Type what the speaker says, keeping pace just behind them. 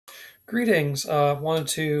Greetings. Wanted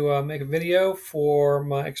to make a video for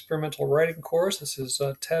my experimental writing course. This is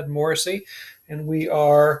Ted Morrissey, and we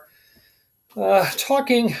are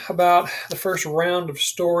talking about the first round of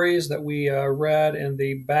stories that we read in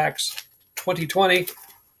the Bax 2020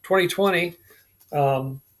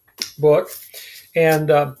 book.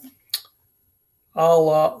 And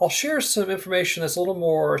I'll share some information that's a little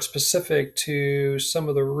more specific to some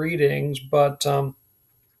of the readings, but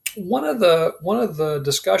one of the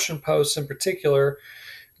discussion posts in particular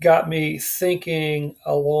got me thinking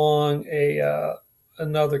along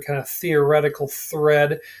another kind of theoretical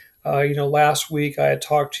thread. Last week I had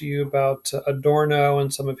talked to you about Adorno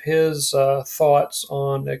and some of his thoughts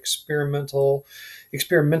on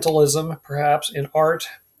experimentalism, perhaps in art,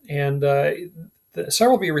 and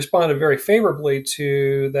several of you responded very favorably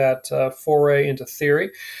to that foray into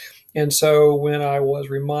theory. And so when I was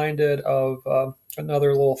reminded of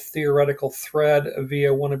another little theoretical thread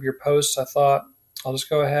via one of your posts, I thought I'll just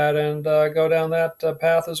go ahead and go down that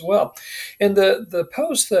path as well. And the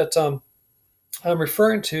post that I'm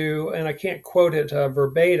referring to, and I can't quote it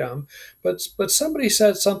verbatim, but somebody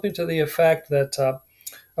said something to the effect that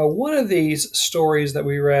one of these stories that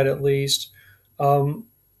we read, at least,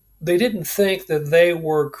 they didn't think that they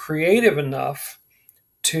were creative enough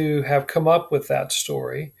to have come up with that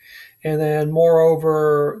story. And then,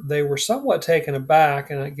 moreover, they were somewhat taken aback,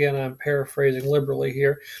 and again, I'm paraphrasing liberally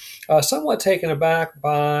here, somewhat taken aback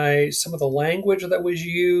by some of the language that was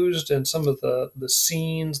used and some of the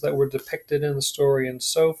scenes that were depicted in the story and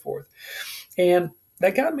so forth. And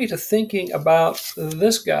that got me to thinking about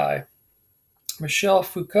this guy, Michel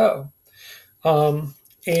Foucault.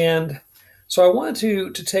 And so I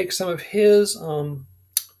wanted to take some of his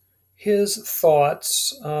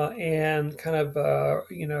thoughts and kind of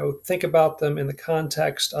think about them in the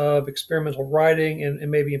context of experimental writing, and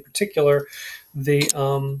maybe in particular the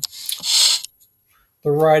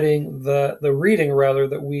reading rather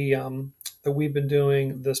that we've been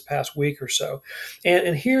doing this past week or so.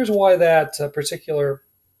 And here's why that particular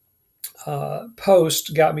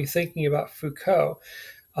post got me thinking about Foucault.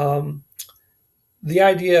 The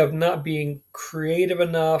idea of not being creative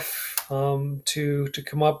enough to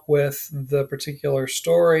come up with the particular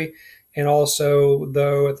story, and also,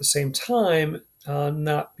 though, at the same time,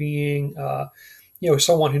 not being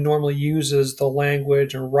someone who normally uses the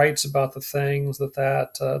language and writes about the things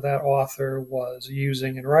that author was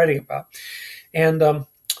using and writing about. And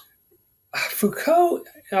Foucault,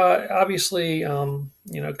 obviously,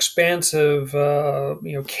 expansive,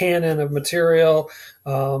 canon of material.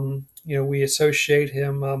 We associate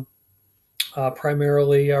him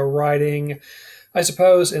primarily writing, I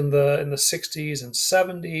suppose, in the 60s and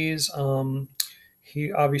 70s.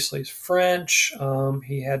 He obviously is French.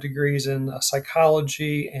 He had degrees in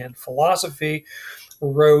psychology and philosophy.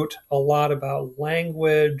 Wrote a lot about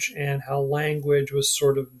language and how language was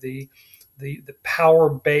sort of the power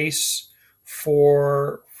base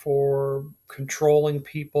for controlling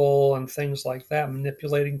people and things like that,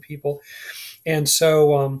 manipulating people. And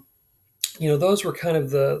so those were kind of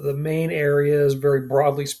the main areas, very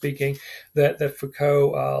broadly speaking, that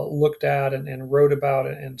Foucault looked at and wrote about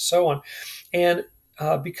and so on. And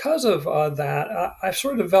because of that, I've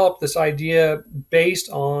sort of developed this idea based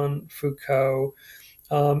on Foucault,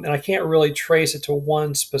 and I can't really trace it to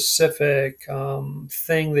one specific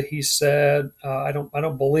thing that he said. I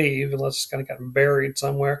don't believe, unless it's kind of gotten buried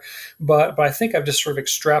somewhere. But I think I've just sort of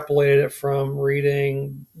extrapolated it from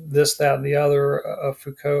reading this, that, and the other of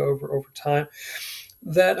Foucault over time.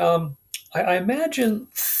 That I imagine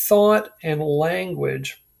thought and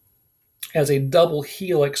language as a double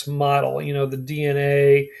helix model. The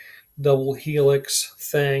DNA double helix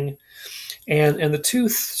thing. And the two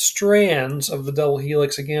strands of the double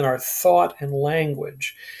helix, again, are thought and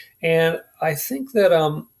language. And I think that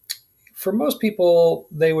for most people,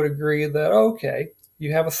 they would agree that, okay,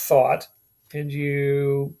 you have a thought and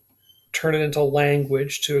you turn it into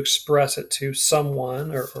language to express it to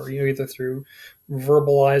someone, or either through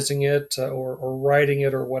verbalizing it or writing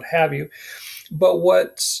it or what have you. But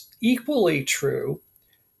what's equally true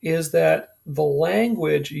is that the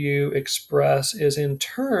language you express is in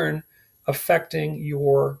turn affecting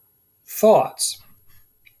your thoughts.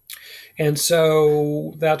 And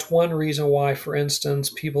so that's one reason why, for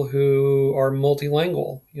instance, people who are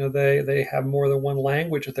multilingual, they have more than one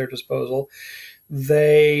language at their disposal,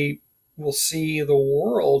 they will see the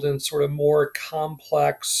world in sort of more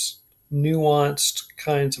complex, nuanced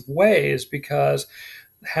kinds of ways, because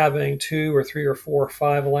having two or three or four or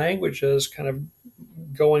five languages kind of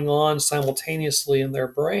going on simultaneously in their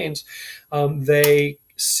brains, they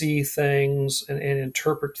see things and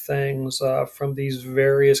interpret things from these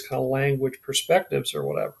various kind of language perspectives or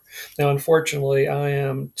whatever. Now, unfortunately, I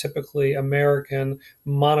am typically American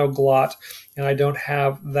monoglot, and I don't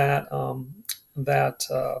have that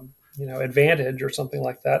advantage or something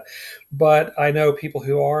like that. But I know people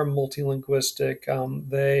who are multilinguistic.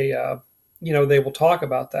 They will talk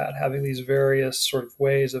about that, having these various sort of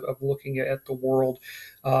ways of looking at the world,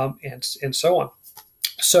 and so on.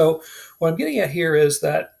 So what I'm getting at here is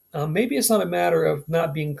that maybe it's not a matter of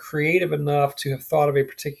not being creative enough to have thought of a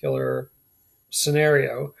particular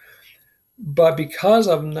scenario, but because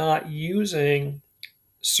of not using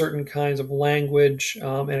certain kinds of language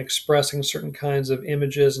and expressing certain kinds of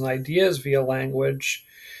images and ideas via language,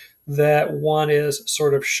 that one is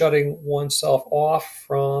sort of shutting oneself off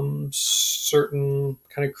from certain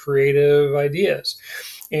kind of creative ideas.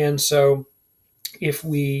 And so if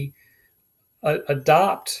we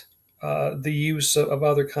adopt the use of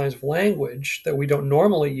other kinds of language that we don't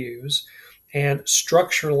normally use and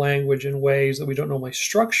structure language in ways that we don't normally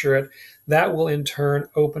structure it, that will in turn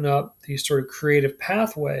open up these sort of creative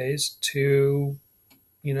pathways to,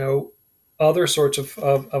 other sorts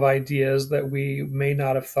of ideas that we may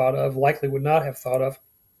not have thought of, likely would not have thought of,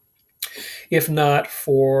 if not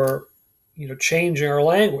for changing our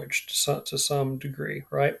language to some degree,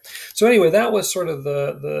 right? So anyway, that was sort of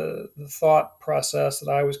the thought process that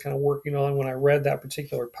I was kind of working on when I read that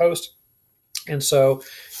particular post. And so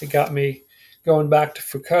it got me going back to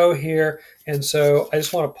Foucault here. And so I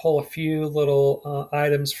just want to pull a few little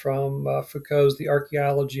items from Foucault's The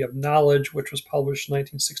Archaeology of Knowledge, which was published in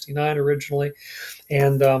 1969 originally,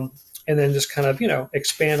 and then just kind of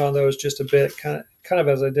expand on those just a bit, kind of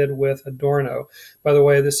as I did with Adorno. By the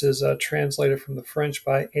way, this is translated from the French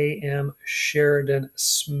by A.M. Sheridan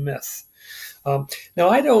Smith. Now,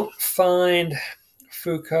 I don't find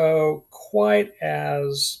Foucault quite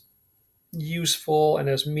as useful and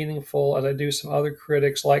as meaningful as I do some other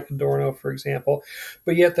critics like Adorno, for example.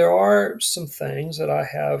 But yet there are some things that I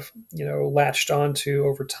have, latched onto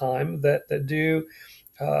over time that do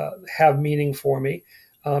have meaning for me.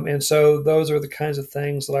 And so those are the kinds of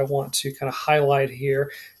things that I want to kind of highlight here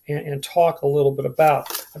and talk a little bit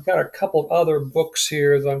about. I've got a couple of other books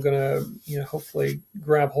here that I'm going to, hopefully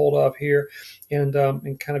grab hold of here and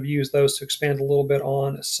kind of use those to expand a little bit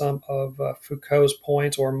on some of Foucault's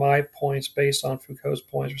points or my points based on Foucault's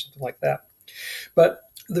points or something like that. But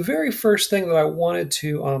the very first thing that I wanted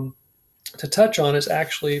to touch on is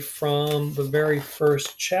actually from the very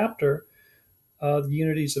first chapter of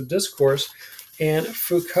Unities of Discourse. And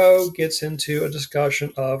Foucault gets into a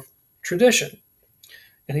discussion of tradition.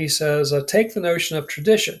 And he says, take the notion of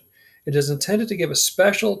tradition. It is intended to give a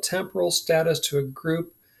special temporal status to a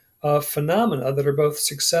group of phenomena that are both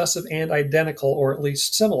successive and identical, or at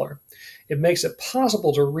least similar. It makes it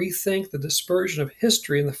possible to rethink the dispersion of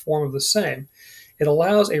history in the form of the same. It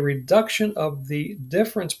allows a reduction of the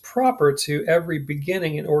difference proper to every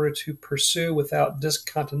beginning in order to pursue without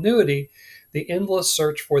discontinuity the endless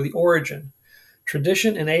search for the origin.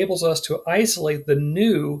 Tradition enables us to isolate the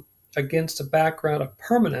new against a background of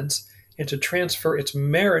permanence and to transfer its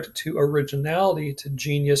merit to originality, to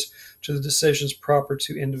genius, to the decisions proper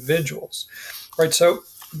to individuals. Right. So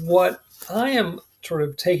what I am sort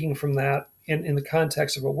of taking from that in the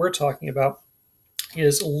context of what we're talking about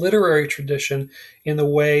is literary tradition in the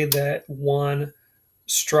way that one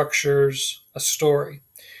structures a story.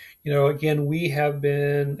 Again, we have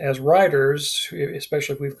been, as writers,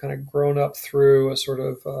 especially if we've kind of grown up through a sort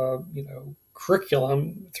of,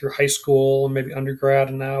 curriculum through high school and maybe undergrad,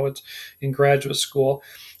 and now it's in graduate school,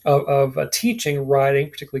 of teaching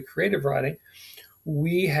writing, particularly creative writing,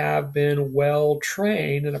 we have been well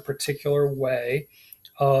trained in a particular way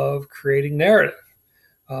of creating narrative.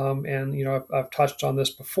 I've touched on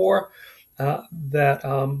this before.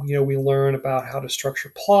 We learn about how to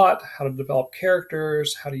structure plot, how to develop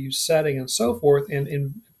characters, how to use setting, and so forth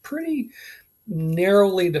in pretty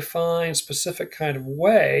narrowly defined, specific kind of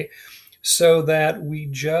way, so that we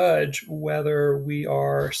judge whether we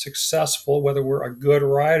are successful, whether we're a good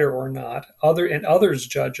writer or not. Others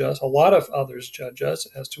judge us. A lot of others judge us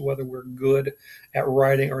as to whether we're good at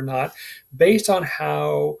writing or not, based on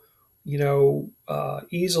how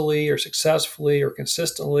easily or successfully or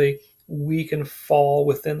consistently we can fall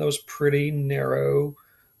within those pretty narrow,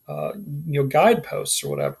 guideposts or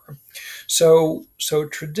whatever. So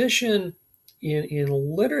tradition in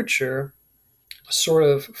literature sort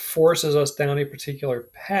of forces us down a particular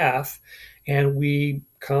path, and we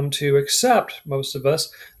come to accept, most of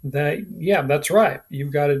us, that, yeah, that's right.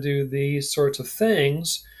 You've got to do these sorts of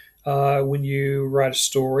things when you write a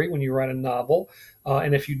story, when you write a novel.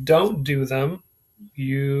 And if you don't do them,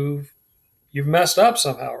 you've messed up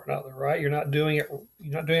somehow or another, right? You're not doing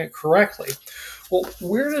it correctly. Well,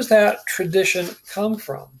 where does that tradition come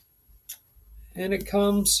from? And it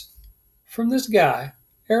comes from this guy,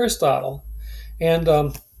 Aristotle. And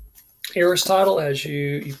Aristotle, as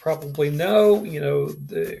you probably know,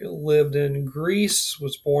 lived in Greece,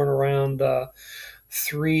 was born around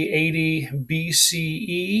 380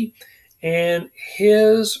 BCE, and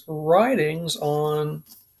his writings on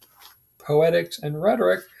poetics and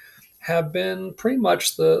rhetoric have been pretty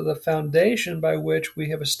much the foundation by which we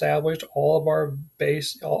have established all of our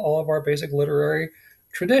basic literary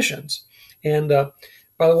traditions. And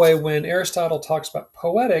by the way, when Aristotle talks about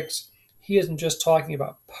poetics, he isn't just talking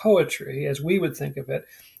about poetry as we would think of it.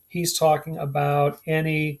 He's talking about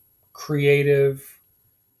any creative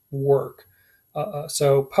work.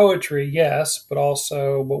 So poetry, yes, but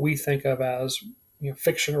also what we think of as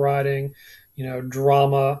fiction writing,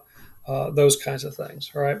 drama, those kinds of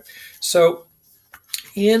things, right? So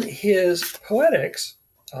in his poetics,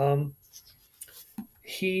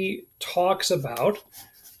 he talks about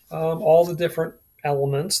all the different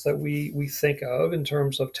elements that we think of in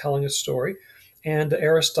terms of telling a story. And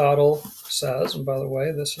Aristotle says, and by the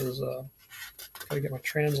way, this is, got to get my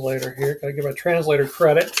translator here, got to give my translator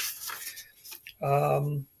credit.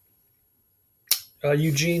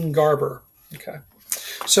 Eugene Garber. Okay.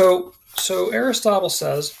 So Aristotle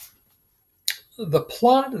says, the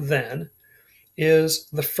plot then is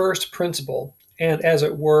the first principle, and as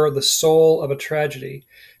it were, the soul of a tragedy.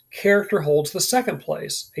 Character holds the second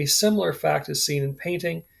place. A similar fact is seen in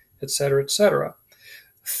painting, etc., etc.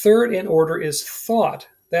 Third in order is thought,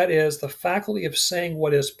 that is, the faculty of saying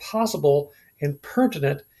what is possible and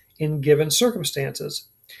pertinent in given circumstances.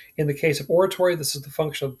 In the case of oratory, this is the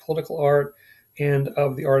function of political art and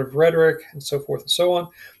of the art of rhetoric, and so forth and so on.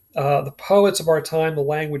 The poets of our time, the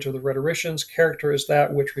language of the rhetoricians, character is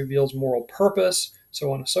that which reveals moral purpose,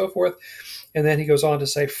 so on and so forth. And then he goes on to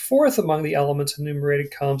say, fourth among the elements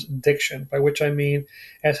enumerated comes diction, by which I mean,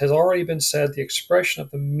 as has already been said, the expression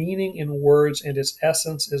of the meaning in words and its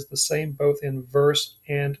essence is the same both in verse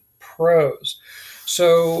and prose.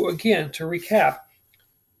 So again, to recap,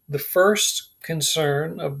 the first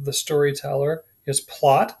concern of the storyteller is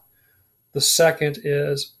plot. The second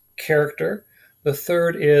is character. The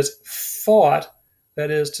third is thought, that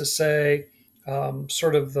is to say,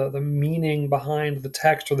 sort of the meaning behind the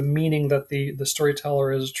text, or the meaning that the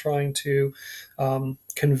storyteller is trying to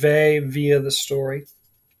convey via the story.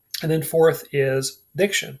 And then fourth is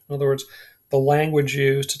diction. In other words, the language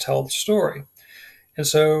used to tell the story. And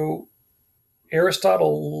so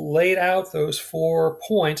Aristotle laid out those 4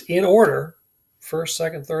 points in order, first,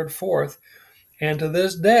 second, third, fourth. And to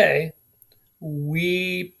this day,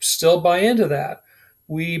 we still buy into that.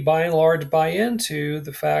 We, by and large, buy into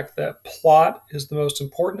the fact that plot is the most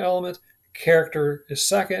important element, character is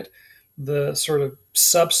second, the sort of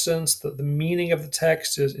substance, the meaning of the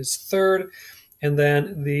text is third, and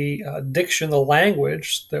then the diction, the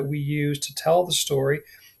language that we use to tell the story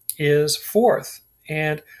is fourth.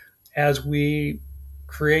 And as we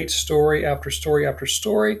create story after story after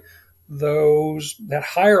story, that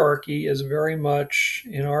hierarchy is very much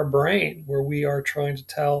in our brain, where we are trying to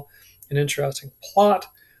tell an interesting plot.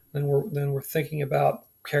 Then we're thinking about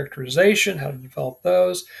characterization, how to develop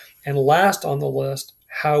those, and last on the list,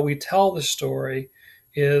 how we tell the story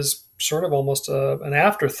is sort of almost an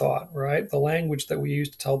afterthought, right? The language that we use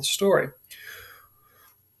to tell the story.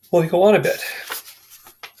 Well, we go on a bit.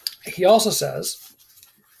 He also says,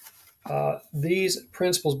 these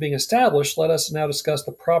principles being established, let us now discuss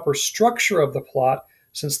the proper structure of the plot,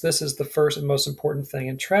 since this is the first and most important thing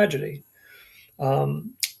in tragedy.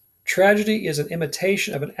 Tragedy is an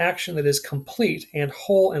imitation of an action that is complete and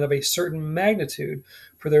whole and of a certain magnitude,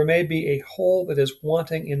 for there may be a whole that is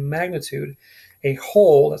wanting in magnitude. A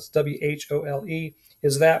whole, that's W-H-O-L-E,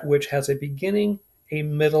 is that which has a beginning, a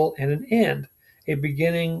middle, and an end. A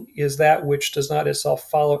beginning is that which does not itself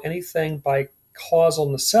follow anything by causal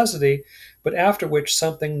necessity, but after which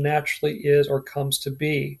something naturally is or comes to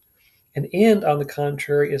be. An end, on the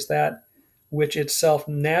contrary, is that which itself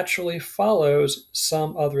naturally follows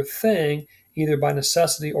some other thing, either by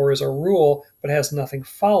necessity or as a rule, but has nothing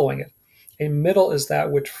following it. A middle is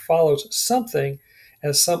that which follows something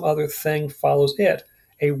as some other thing follows it.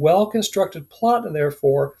 A well-constructed plot,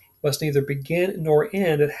 therefore, must neither begin nor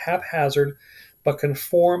end at haphazard, but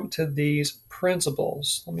conform to these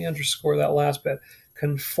principles. Let me underscore that last bit.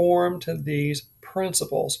 Conform to these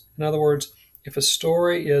principles. In other words, if a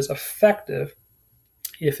story is effective,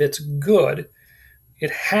 if it's good,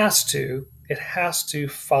 it has to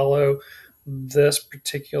follow this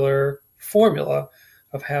particular formula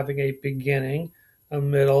of having a beginning, a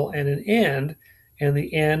middle, and an end, and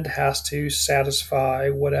the end has to satisfy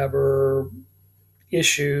whatever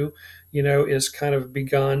issue is kind of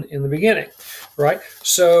begun in the beginning, right?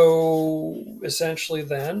 So essentially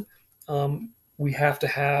then we have to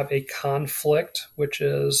have a conflict which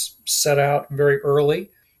is set out very early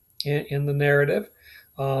in the narrative.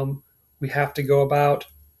 We have to go about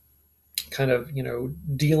kind of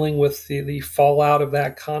dealing with the fallout of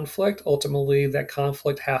that conflict. Ultimately that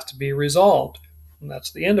conflict has to be resolved, and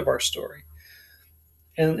that's the end of our story.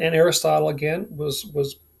 And Aristotle again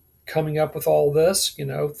was coming up with all this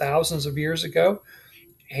thousands of years ago,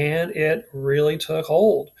 and it really took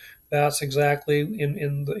hold. That's exactly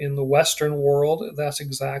in the Western world, that's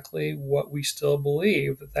exactly what we still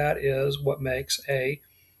believe, that is what makes a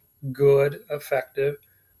good, effective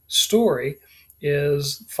story,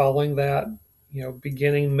 is following that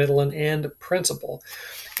beginning, middle, and end principle.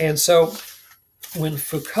 And so when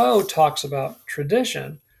Foucault talks about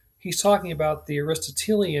tradition, he's talking about the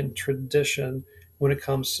Aristotelian tradition when it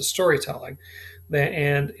comes to storytelling.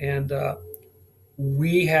 And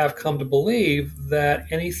we have come to believe that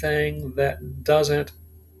anything that doesn't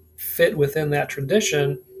fit within that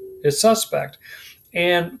tradition is suspect.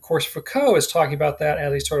 And of course, Foucault is talking about that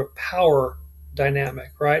as a sort of power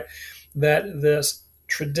dynamic, right? That this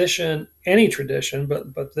tradition, any tradition,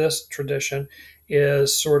 but this tradition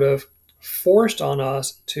is sort of forced on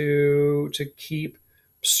us to keep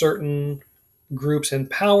certain groups in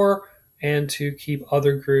power and to keep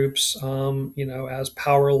other groups, as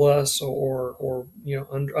powerless or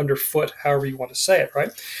underfoot, however you want to say it,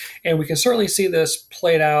 right? And we can certainly see this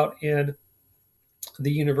played out in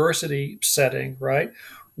the university setting, right,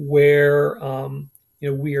 where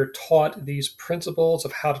we are taught these principles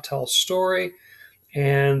of how to tell a story,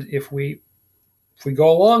 and if we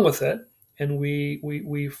go along with it and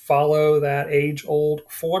we follow that age-old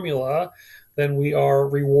formula, then we are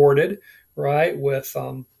rewarded, right, with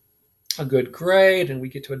a good grade, and we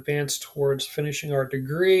get to advance towards finishing our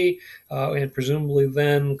degree, and presumably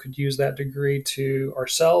then could use that degree to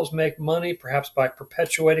ourselves make money, perhaps by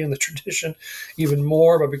perpetuating the tradition even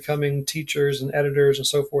more, by becoming teachers and editors and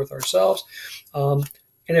so forth ourselves. And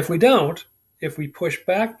if we don't, if we push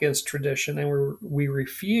back against tradition and we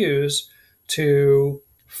refuse to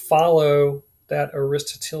follow that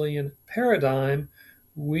Aristotelian paradigm,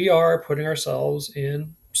 we are putting ourselves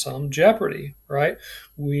in some jeopardy, right?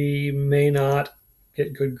 We may not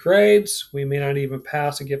get good grades. We may not even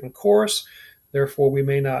pass a given course. Therefore, we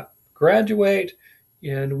may not graduate,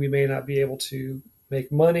 and we may not be able to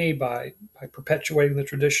make money by perpetuating the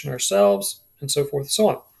tradition ourselves, and so forth and so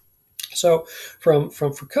on. So from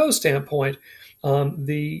Foucault's standpoint,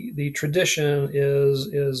 the tradition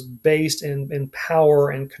is based in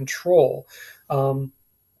power and control. And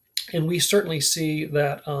we certainly see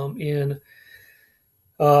that in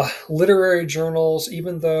literary journals,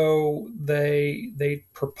 even though they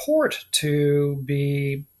purport to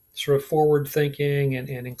be sort of forward-thinking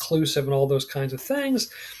and inclusive and all those kinds of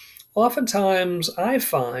things, oftentimes I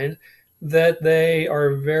find that they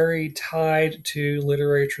are very tied to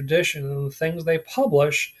literary tradition, and the things they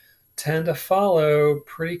publish tend to follow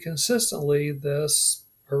pretty consistently this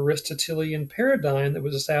Aristotelian paradigm that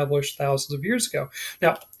was established thousands of years ago.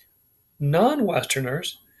 Now,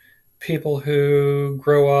 non-Westerners, people who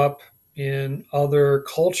grow up in other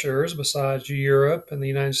cultures besides Europe and the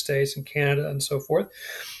United States and Canada and so forth,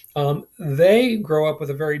 they grow up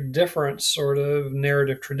with a very different sort of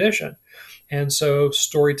narrative tradition. And so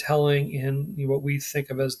storytelling in what we think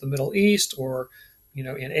of as the Middle East, or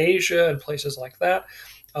in Asia and places like that,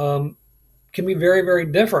 can be very, very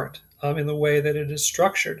different in the way that it is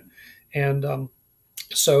structured. And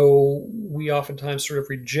so we oftentimes sort of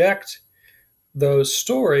reject those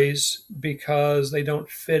stories because they don't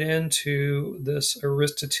fit into this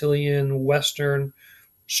Aristotelian Western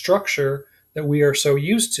structure that we are so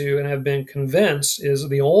used to and have been convinced is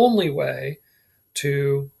the only way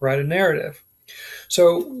to write a narrative.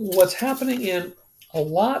 So what's happening in a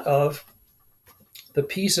lot of the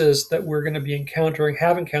pieces that we're going to be encountering,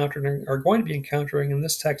 have encountered, and are going to be encountering in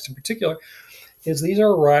this text in particular, is these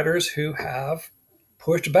are writers who have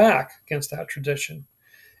pushed back against that tradition,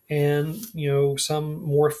 and some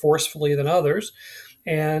more forcefully than others.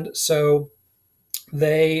 And so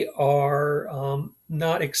they are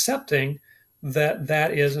not accepting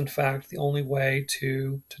that is in fact the only way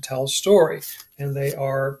to tell a story, and they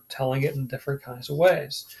are telling it in different kinds of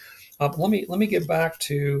ways. Let me get back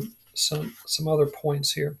to some other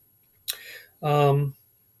points here.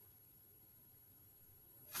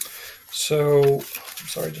 So I'm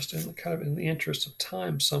sorry, just in the interest of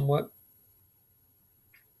time somewhat.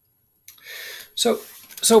 So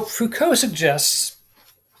Foucault suggests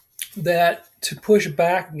that to push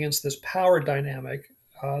back against this power dynamic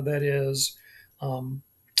that is um,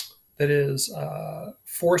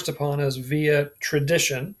 forced upon us via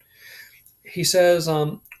tradition, he says,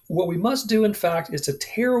 what we must do, in fact, is to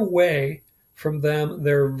tear away from them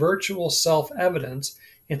their virtual self-evidence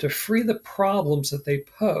and to free the problems that they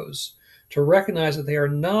pose, to recognize that they are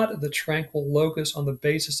not the tranquil locus on the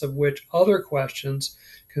basis of which other questions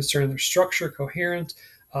concerning their structure, coherence,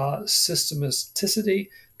 systematicity,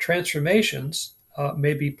 transformations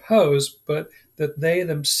may be posed, but that they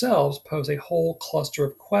themselves pose a whole cluster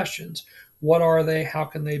of questions. What are they? How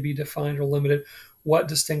can they be defined or limited? What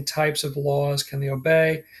distinct types of laws can they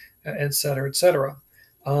obey, et cetera, et cetera.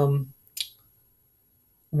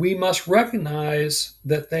 We must recognize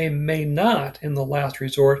that they may not, in the last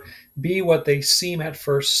resort, be what they seem at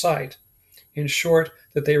first sight. In short,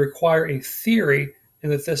 that they require a theory, and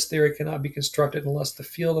that this theory cannot be constructed unless the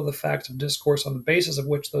field of the facts of discourse on the basis of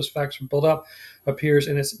which those facts are built up appears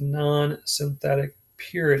in its non-synthetic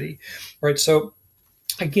purity. Right. So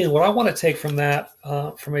again, what I want to take from that,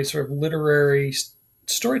 from a sort of literary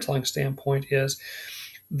storytelling standpoint, is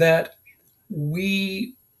that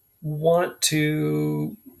we want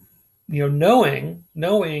to, knowing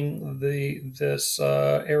this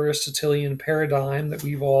Aristotelian paradigm that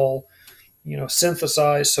we've all,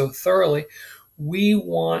 synthesized so thoroughly, we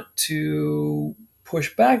want to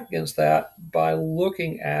push back against that by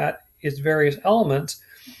looking at its various elements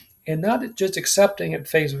and not just accepting at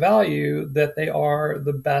face value that they are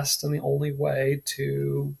the best and the only way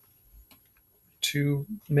to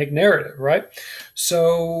make narrative, right?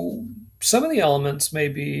 So some of the elements may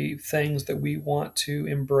be things that we want to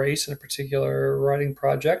embrace in a particular writing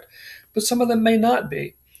project, but some of them may not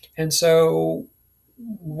be. And so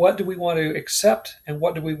what do we want to accept and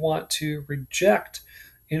what do we want to reject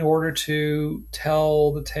in order to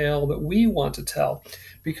tell the tale that we want to tell?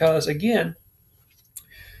 Because again,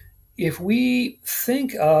 if we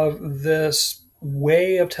think of this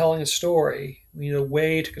way of telling a story,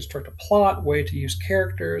 way to construct a plot, way to use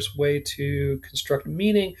characters, way to construct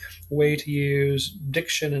meaning, way to use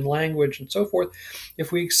diction and language and so forth,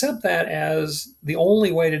 if we accept that as the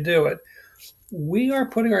only way to do it, we are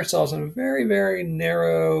putting ourselves in a very, very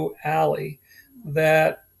narrow alley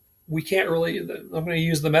that we can't really, I'm going to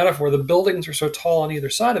use the metaphor, the buildings are so tall on either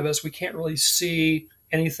side of us, we can't really see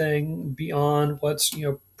anything beyond what's,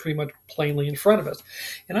 pretty much plainly in front of us.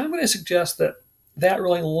 And I'm going to suggest that that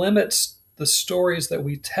really limits the stories that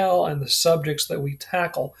we tell and the subjects that we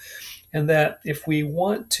tackle. And that if we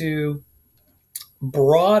want to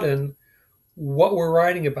broaden what we're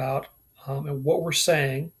writing about and what we're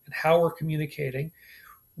saying and how we're communicating,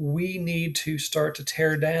 we need to start to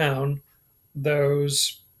tear down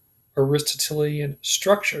those Aristotelian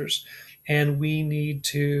structures. And we need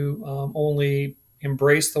to only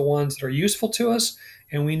embrace the ones that are useful to us,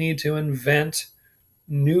 and we need to invent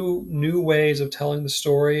new ways of telling the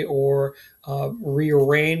story or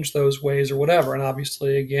rearrange those ways or whatever. And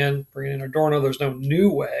obviously, again, bringing in Adorno, there's no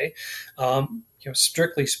new way,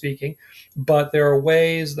 strictly speaking, but there are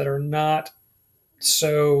ways that are not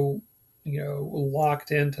so,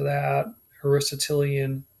 locked into that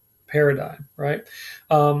Aristotelian paradigm, right?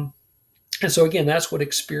 And so again, that's what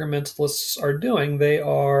experimentalists are doing. They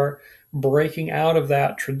are breaking out of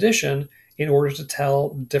that tradition in order to tell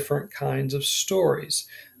different kinds of stories.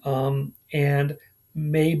 And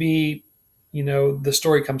maybe, the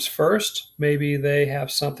story comes first. Maybe they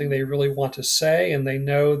have something they really want to say and they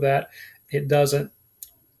know that it doesn't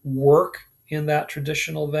work in that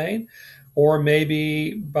traditional vein. Or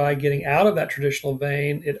maybe by getting out of that traditional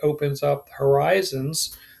vein, it opens up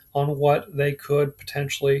horizons on what they could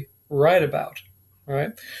potentially write about.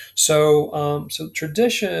 Right, so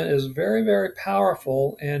tradition is very, very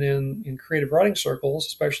powerful, and in creative writing circles,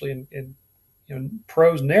 especially in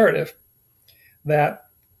prose narrative, that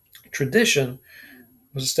tradition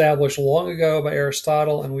was established long ago by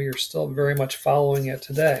Aristotle, and we are still very much following it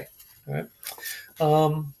today. Right.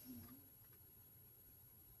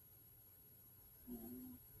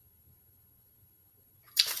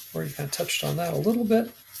 Already kind of touched on that a little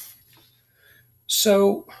bit.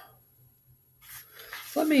 So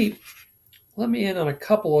let me end on a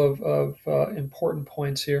couple of important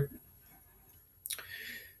points here.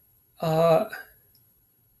 Let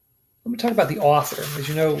me talk about the author. As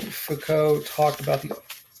you know, Foucault talked about the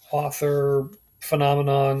author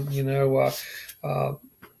phenomenon. The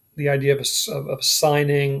idea of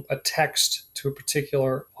assigning a text to a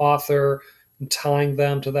particular author and tying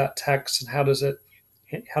them to that text, and how does it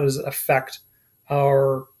affect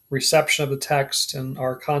our reception of the text and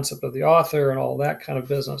our concept of the author and all that kind of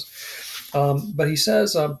business. But he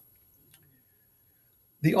says,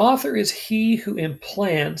 The author is he who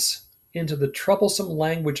implants into the troublesome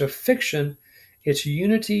language of fiction its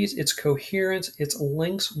unities, its coherence, its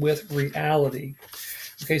links with reality.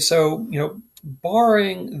 Okay, so,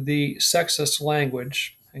 barring the sexist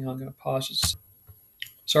language, hang on, I'm going to pause this.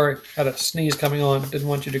 Sorry, had a sneeze coming on. Didn't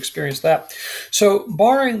want you to experience that. So,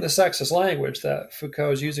 barring the sexist language that Foucault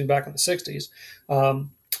was using back in the 60s,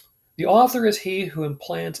 the author is he who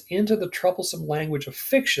implants into the troublesome language of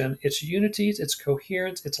fiction its unities, its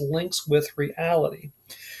coherence, its links with reality.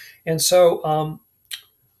 And so,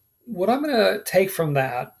 what I'm going to take from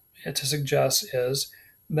that to suggest is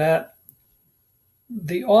that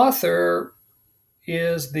the author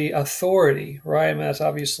is the authority, right? I mean, that's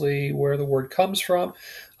obviously where the word comes from.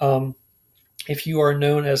 If you are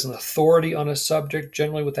known as an authority on a subject,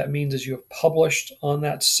 generally what that means is you have published on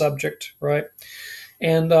that subject, right?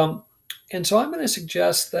 And so I'm going to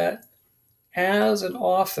suggest that as an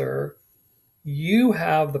author, you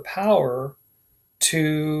have the power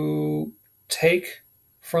to take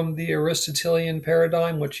from the Aristotelian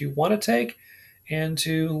paradigm what you want to take and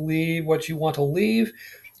to leave what you want to leave.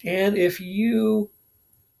 And if you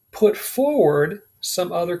put forward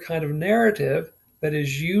some other kind of narrative that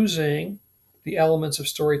is using the elements of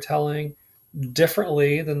storytelling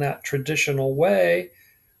differently than that traditional way,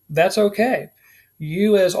 that's okay.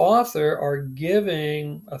 You as author are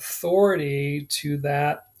giving authority to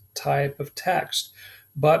that type of text.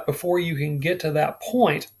 But before you can get to that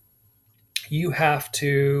point, you have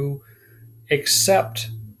to accept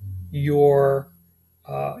your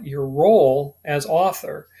role as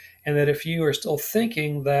author, and that if you are still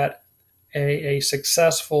thinking that a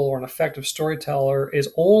successful or an effective storyteller is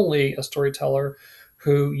only a storyteller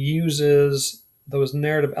who uses those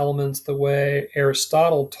narrative elements the way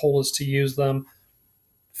Aristotle told us to use them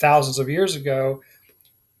thousands of years ago,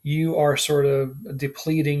 you are sort of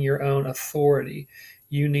depleting your own authority.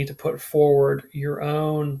 You need to put forward your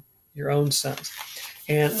own sense.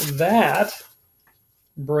 And that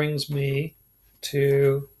brings me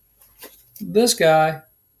to this guy,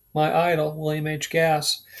 my idol, William H.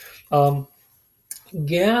 Gass.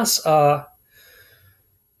 Gass, not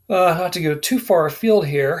to go too far afield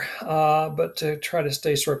here, but to try to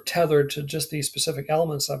stay sort of tethered to just these specific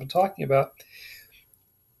elements I've been talking about,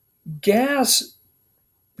 Gass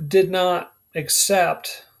did not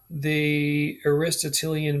accept the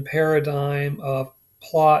Aristotelian paradigm of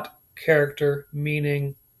plot, character,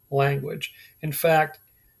 meaning, language. In fact,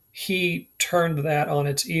 he turned that on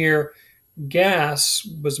its ear. Gass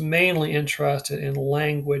was mainly interested in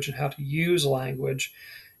language and how to use language,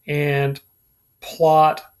 and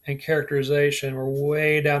plot and characterization were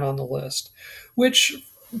way down on the list, which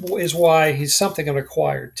is why he's something of an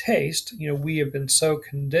acquired taste. We have been so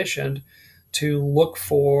conditioned to look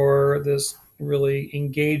for this really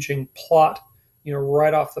engaging plot,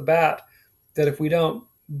 right off the bat, that if we don't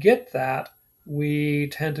get that, we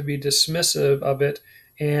tend to be dismissive of it,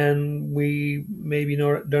 and we maybe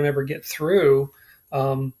don't ever get through,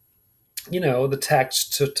 the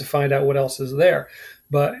text to find out what else is there.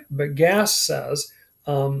 But Gass says,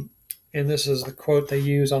 and this is the quote they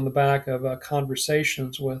use on the back of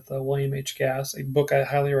Conversations with William H. Gass, a book I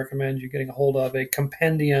highly recommend you getting a hold of, a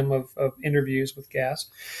compendium of interviews with Gass.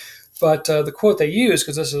 But the quote they use,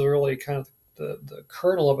 because this is really kind of the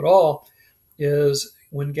kernel of it all, is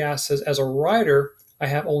when Gass says, as a writer, I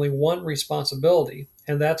have only one responsibility,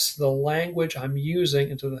 and that's the language I'm using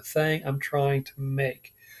into the thing I'm trying to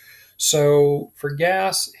make. So for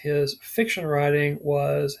Gass, his fiction writing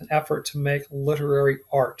was an effort to make literary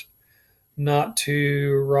art, not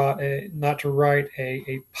to write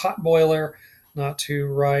a potboiler, not to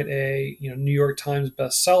write a New York Times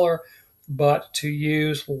bestseller, but to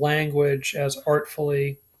use language as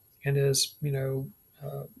artfully and as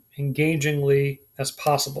engagingly as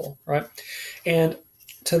possible, right? And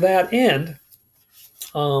to that end,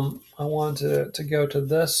 I wanted to go to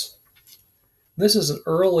this. This is an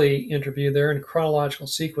early interview there in chronological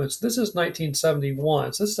sequence. This is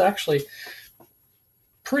 1971. So this is actually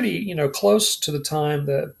pretty, close to the time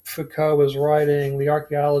that Foucault was writing The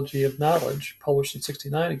Archaeology of Knowledge, published in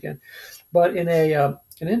 1969 again. But in an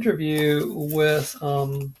interview with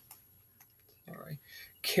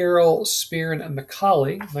Carol Spearn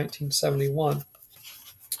Macaulay, 1971,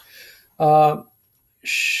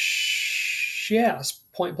 she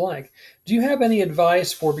asked point blank, do you have any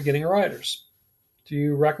advice for beginning writers? Do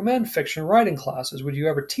you recommend fiction writing classes? Would you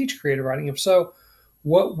ever teach creative writing? If so,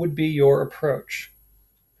 what would be your approach?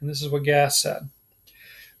 And this is what Gass said.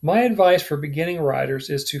 My advice for beginning writers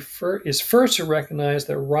is first to recognize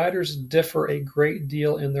that writers differ a great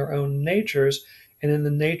deal in their own natures and in the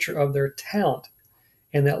nature of their talent.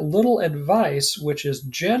 and that little advice, which is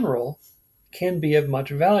general, can be of much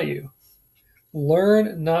value.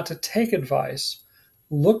 Learn not to take advice.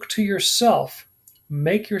 Look to yourself.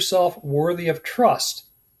 Make yourself worthy of trust.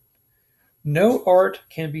 No art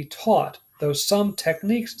can be taught, though some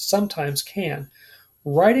techniques sometimes can.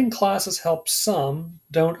 Writing classes help some,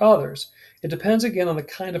 don't others. It depends again on the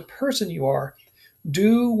kind of person you are.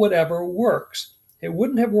 Do whatever works. It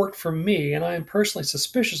wouldn't have worked for me, and I am personally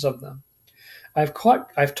suspicious of them. I've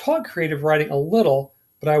taught creative writing a little,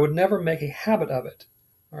 but I would never make a habit of it.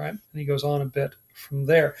 All right. And he goes on a bit from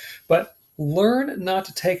there. But learn not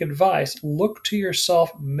to take advice. Look to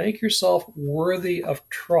yourself. Make yourself worthy of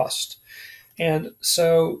trust. And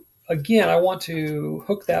so, again, I want to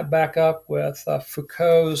hook that back up with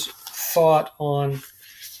Foucault's thought on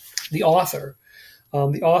the author.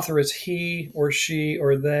 The author is he or she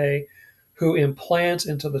or they who implants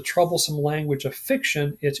into the troublesome language of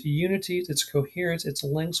fiction its unities, its coherence, its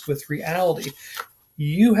links with reality.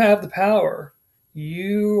 You have the power.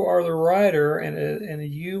 You are the writer,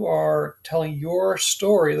 and you are telling your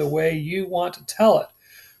story the way you want to tell it.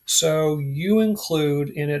 So you include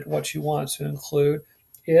in it what you want to include.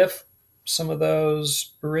 If some of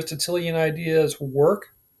those Aristotelian ideas work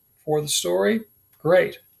for the story,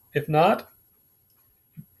 great. If not,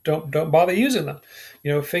 don't bother using them.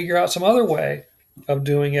 Figure out some other way of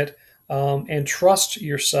doing it, and trust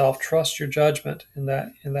yourself, trust your judgment in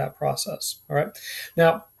that process. All right.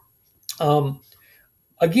 Now,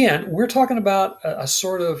 again, we're talking about a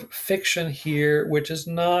sort of fiction here, which is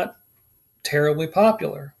not terribly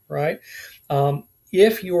popular, right?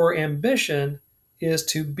 If your ambition is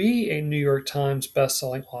to be a New York Times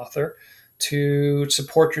bestselling author, to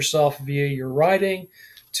support yourself via your writing,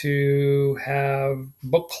 to have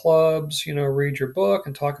book clubs, read your book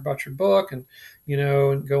and talk about your book, and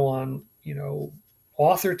and go on,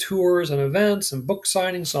 author tours and events and book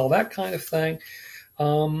signings, all that kind of thing.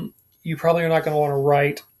 You probably are not going to want to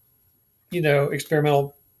write,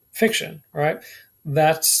 experimental fiction, right?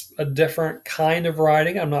 That's a different kind of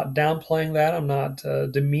writing. I'm not downplaying that. I'm not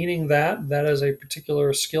demeaning that. That is a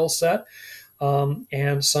particular skill set,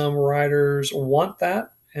 and some writers want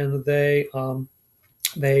that, and they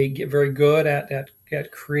get very good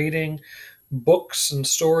at creating books and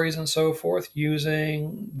stories and so forth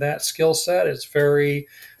using that skill set. It's very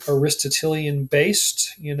Aristotelian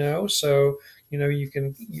based, so you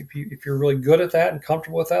can, if you're really good at that and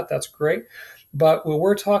comfortable with that, that's great. But what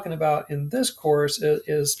we're talking about in this course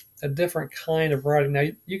is a different kind of writing. Now,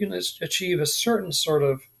 you can achieve a certain sort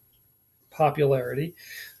of popularity,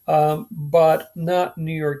 but not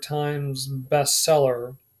New York Times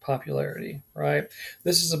bestseller popularity, right?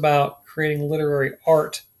 This is about creating literary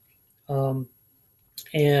art,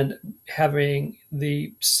 and having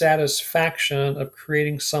the satisfaction of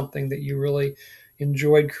creating something that you really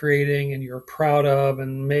enjoyed creating and you're proud of,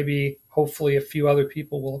 and maybe hopefully a few other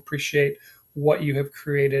people will appreciate what you have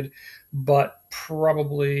created, but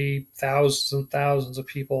probably thousands and thousands of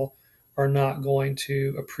people are not going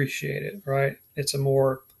to appreciate it, right? It's a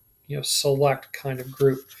more select kind of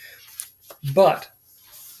group. But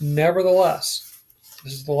nevertheless,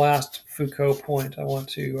 this is the last Foucault point I want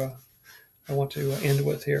to end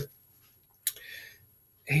with here.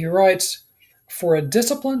 He writes, "For a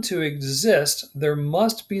discipline to exist, there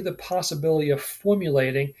must be the possibility of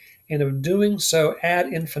formulating and of doing so ad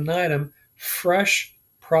infinitum fresh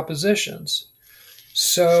propositions."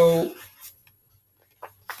 So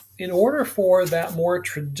in order for that more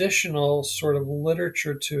traditional sort of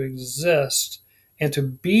literature to exist and to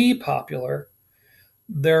be popular,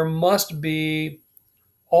 there must be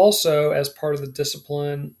also, as part of the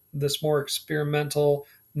discipline, this more experimental,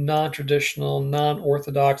 non-traditional,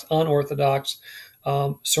 non-orthodox, unorthodox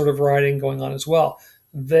sort of writing going on as well.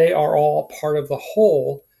 They are all part of the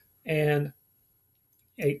whole, and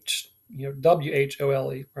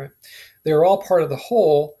WHOLE, right? They're all part of the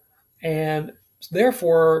whole, and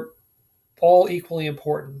therefore all equally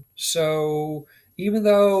important. So even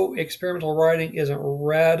though experimental writing isn't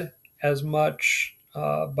read as much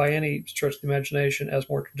by any stretch of the imagination as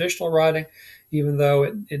more traditional writing, even though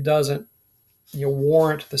it doesn't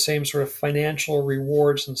warrant the same sort of financial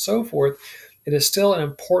rewards and so forth, it is still an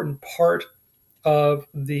important part of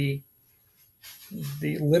the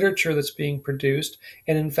literature that's being produced,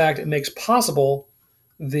 and in fact, it makes possible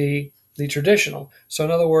the traditional. So,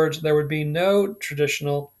 in other words, there would be no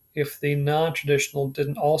traditional if the non-traditional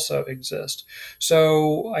didn't also exist.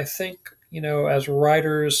 So, I think as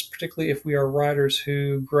writers, particularly if we are writers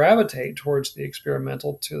who gravitate towards the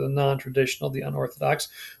experimental, to the non-traditional, the unorthodox,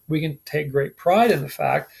 we can take great pride in the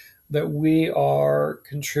fact that we are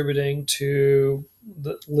contributing to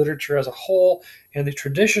the literature as a whole, and the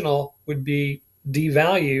traditional would be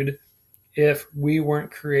devalued if we weren't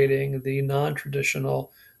creating the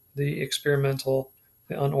non-traditional, the experimental,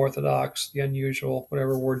 the unorthodox, the unusual,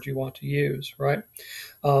 whatever word you want to use, right?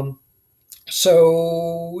 Um,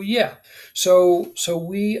 so yeah, so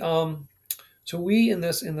we in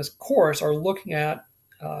this course are looking at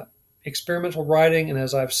experimental writing, and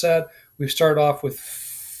as I've said, we've started off with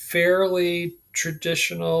fairly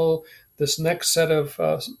traditional. This next set of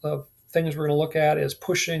things we're going to look at is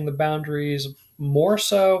pushing the boundaries more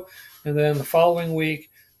so, and then the following week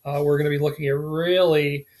we're going to be looking at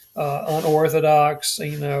really unorthodox,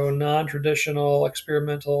 non-traditional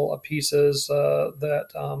experimental pieces that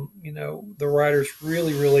the writers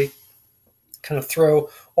really kind of throw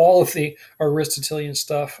all of the Aristotelian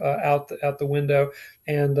stuff out the window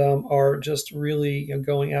and are just really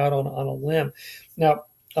going out on a limb. Now,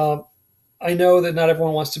 I know that not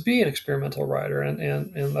everyone wants to be an experimental writer,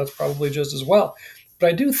 and that's probably just as well. But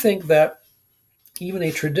I do think that even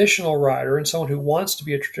a traditional writer and someone who wants to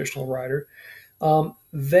be a traditional writer,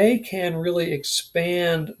 they can really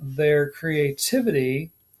expand their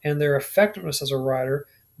creativity and their effectiveness as a writer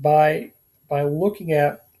by looking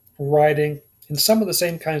at writing in some of the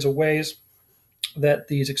same kinds of ways that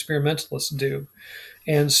these experimentalists do.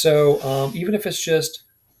 And so, even if it's just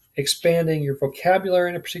expanding your vocabulary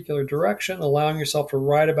in a particular direction, allowing yourself to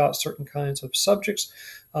write about certain kinds of subjects,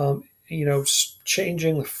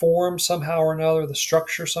 changing the form somehow or another, the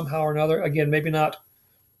structure somehow or another. Again, maybe not,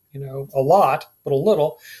 a lot, but a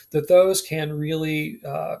little. That those can really,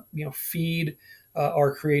 feed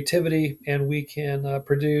our creativity, and we can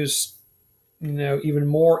produce, even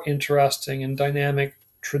more interesting and dynamic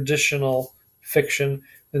traditional fiction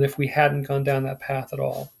than if we hadn't gone down that path at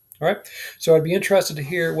all. All right. So I'd be interested to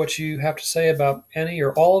hear what you have to say about any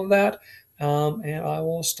or all of that. And I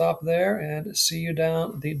will stop there and see you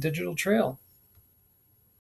down the digital trail.